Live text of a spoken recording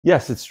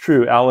Yes, it's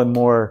true. Alan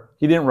Moore,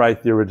 he didn't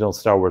write the original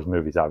Star Wars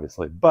movies,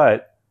 obviously,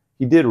 but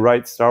he did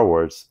write Star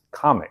Wars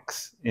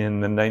comics in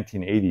the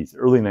 1980s,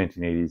 early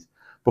 1980s,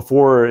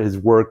 before his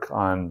work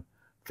on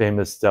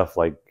famous stuff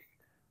like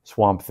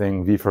Swamp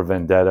Thing, V for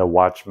Vendetta,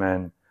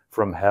 Watchmen,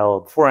 From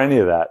Hell. Before any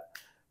of that,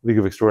 League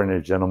of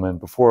Extraordinary Gentlemen,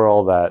 before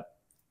all that,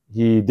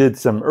 he did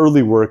some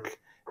early work.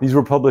 These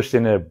were published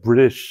in a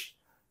British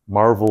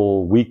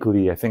Marvel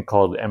weekly, I think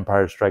called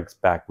Empire Strikes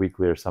Back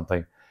Weekly or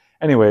something.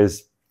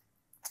 Anyways,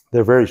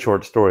 they're very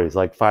short stories,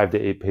 like 5 to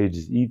 8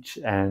 pages each,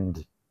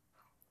 and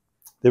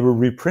they were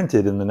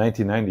reprinted in the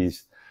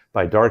 1990s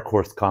by Dark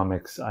Horse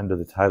Comics under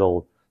the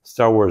title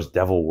Star Wars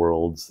Devil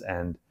Worlds.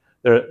 And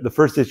the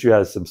first issue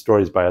has some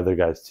stories by other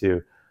guys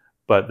too,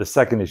 but the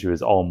second issue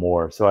is all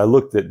Moore. So I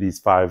looked at these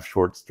 5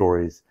 short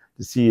stories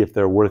to see if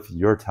they're worth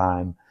your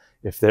time,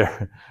 if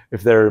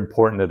they're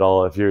important at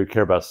all, if you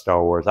care about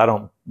Star Wars. I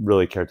don't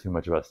really care too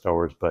much about Star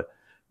Wars, but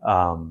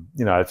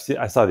you know,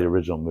 I saw the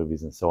original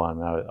movies and so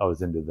on, and I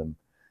was into them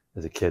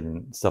as a kid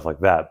and stuff like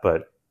that.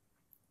 But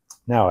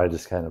now I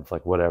just kind of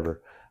like,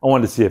 whatever. I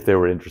wanted to see if they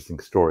were interesting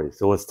stories.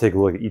 So let's take a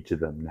look at each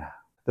of them now.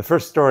 The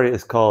first story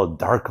is called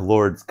Dark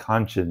Lord's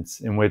Conscience,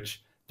 in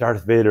which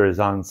Darth Vader is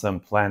on some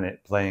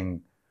planet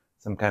playing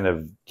some kind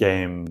of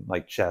game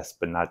like chess,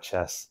 but not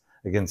chess,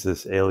 against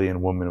this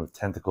alien woman with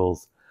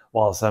tentacles,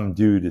 while some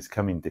dude is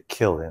coming to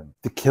kill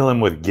him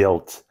with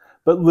guilt.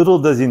 But little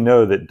does he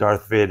know that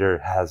Darth Vader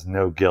has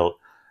no guilt.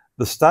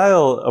 The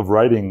style of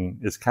writing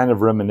is kind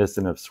of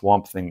reminiscent of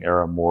Swamp Thing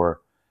era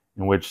Moore,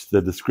 in which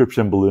the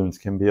description balloons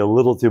can be a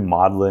little too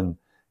maudlin,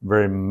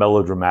 very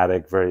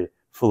melodramatic, very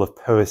full of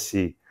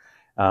poesy.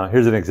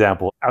 Here's an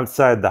example.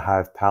 Outside the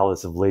Hive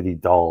Palace of Lady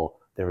Doll,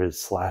 there is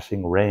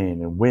slashing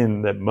rain and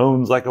wind that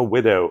moans like a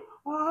widow.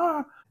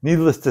 Ah!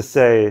 Needless to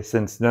say,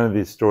 since none of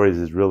these stories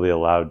is really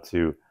allowed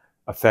to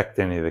affect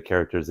any of the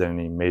characters in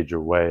any major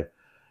way,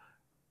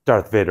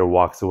 Darth Vader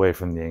walks away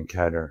from the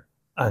encounter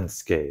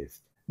unscathed.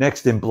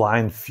 Next, in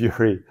blind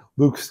fury,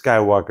 Luke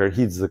Skywalker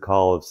heeds the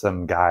call of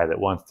some guy that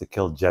wants to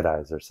kill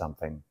Jedis or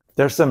something.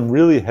 There's some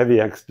really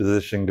heavy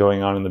exposition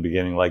going on in the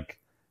beginning, like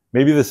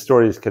maybe the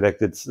story is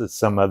connected to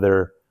some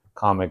other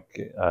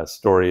comic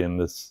story in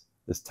this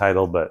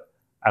title, but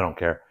I don't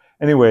care.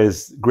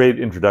 Anyways, great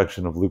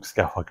introduction of Luke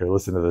Skywalker.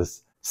 Listen to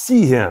this.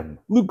 See him,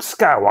 Luke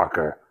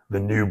Skywalker, the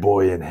new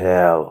boy in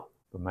hell.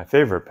 But my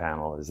favorite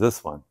panel is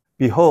this one.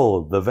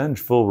 Behold the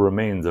vengeful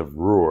remains of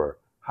Roor,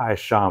 High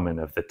Shaman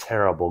of the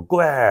terrible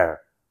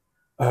glare.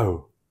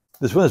 Oh,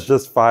 this one is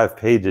just 5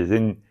 pages,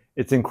 and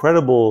it's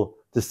incredible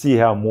to see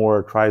how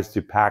Moore tries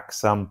to pack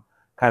some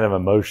kind of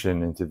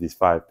emotion into these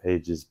 5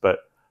 pages. But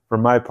for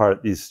my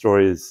part, these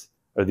stories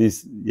are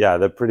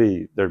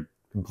they're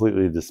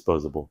completely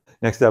disposable.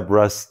 Next up,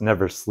 Russ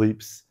Never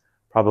Sleeps,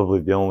 probably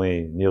the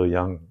only Neil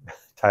Young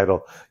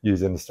title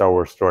used in a Star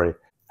Wars story.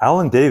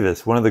 Alan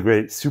Davis, one of the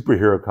great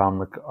superhero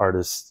comic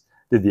artists,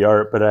 did the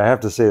art, but I have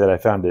to say that I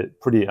found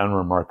it pretty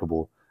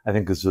unremarkable. I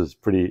think this was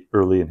pretty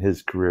early in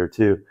his career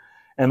too.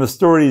 And the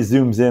story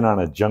zooms in on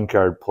a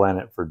junkyard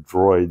planet for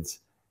droids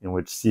in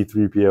which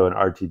C-3PO and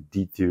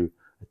R2-D2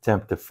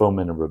 attempt to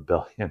foment a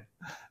rebellion.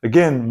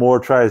 Again, Moore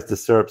tries to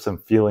stir up some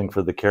feeling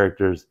for the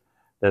characters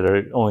that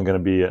are only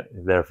going to be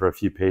there for a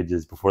few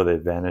pages before they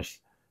vanish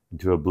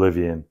into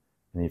oblivion,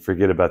 and you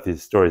forget about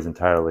these stories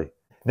entirely.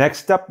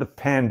 Next up, the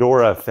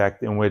Pandora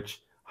Effect, in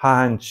which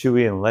Han,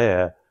 Chewie, and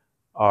Leia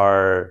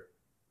are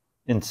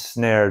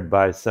ensnared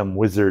by some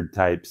wizard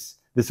types.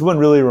 This one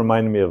really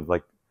reminded me of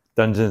like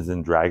Dungeons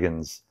and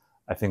Dragons.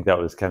 I think that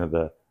was kind of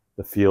the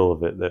feel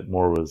of it that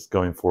Moore was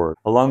going for.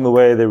 Along the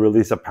way, they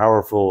release a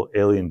powerful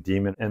alien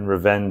demon and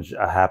revenge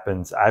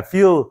happens. I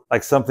feel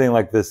like something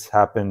like this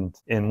happened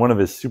in one of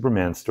his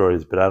Superman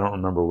stories, but I don't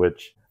remember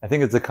which. I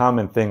think it's a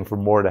common thing for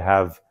Moore to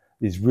have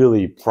these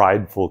really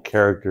prideful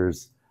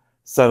characters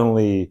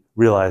suddenly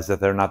realize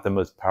that they're not the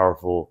most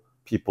powerful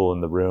people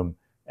in the room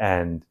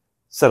and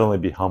suddenly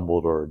be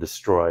humbled or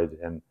destroyed.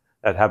 And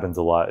that happens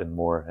a lot in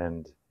Moore,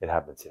 and it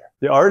happens here.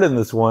 The art in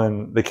this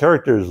one, the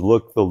characters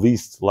look the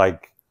least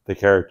like the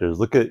characters.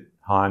 Look at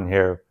Han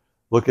here,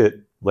 look at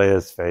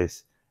Leia's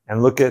face,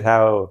 and look at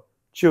how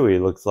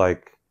Chewie looks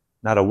like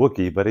not a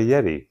Wookiee, but a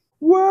Yeti.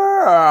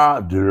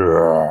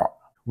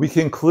 We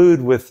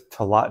conclude with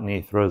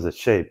Talatni Throws a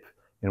Shape,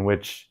 in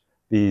which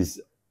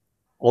these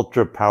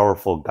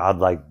ultra-powerful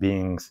godlike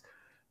beings,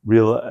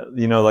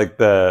 like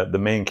the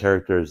main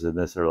characters in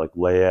this are like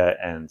Leia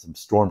and some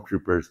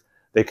stormtroopers.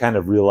 They kind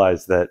of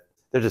realize that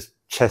they're just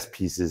chess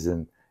pieces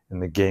in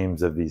the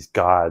games of these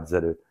gods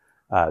that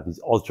are these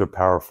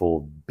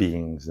ultra-powerful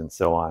beings and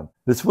so on.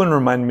 This one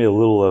reminded me a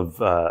little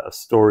of a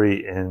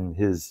story in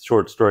his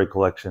short story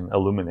collection,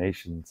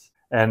 Illuminations.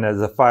 And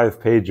as a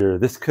 5-pager,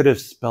 this could have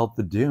spelt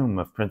the doom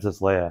of Princess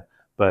Leia,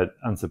 but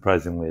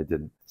unsurprisingly it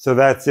didn't. So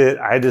that's it.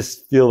 I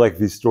just feel like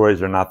these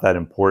stories are not that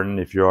important.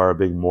 If you are a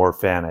big Moore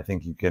fan, I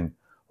think you can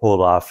hold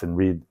off and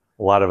read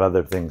a lot of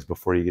other things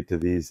before you get to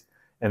these,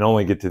 and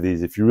only get to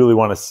these if you really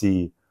want to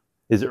see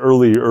his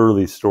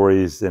early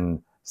stories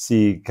and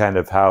see kind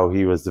of how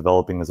he was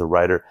developing as a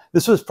writer.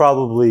 This was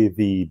probably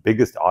the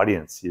biggest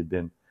audience he had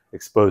been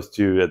exposed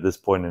to at this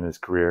point in his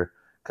career,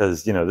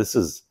 because, you know, this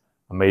is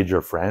a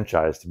major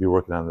franchise to be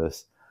working on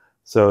this.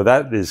 So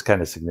that is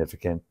kind of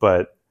significant.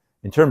 But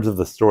in terms of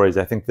the stories,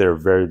 I think they're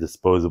very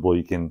disposable.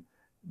 You can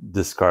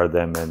discard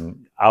them,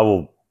 and I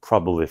will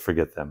probably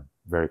forget them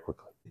very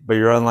quickly. But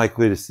you're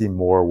unlikely to see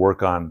more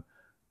work on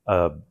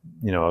a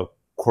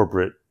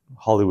corporate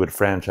Hollywood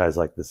franchise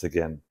like this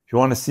again. If you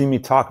want to see me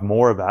talk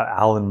more about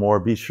Alan Moore,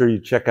 be sure you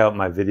check out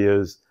my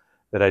videos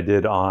that I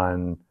did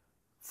on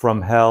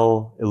From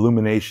Hell,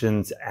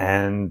 Illuminations,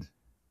 and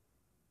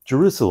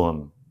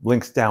Jerusalem.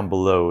 Links down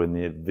below in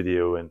the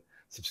video, and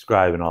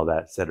subscribe and all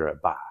that, etc.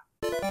 Bye.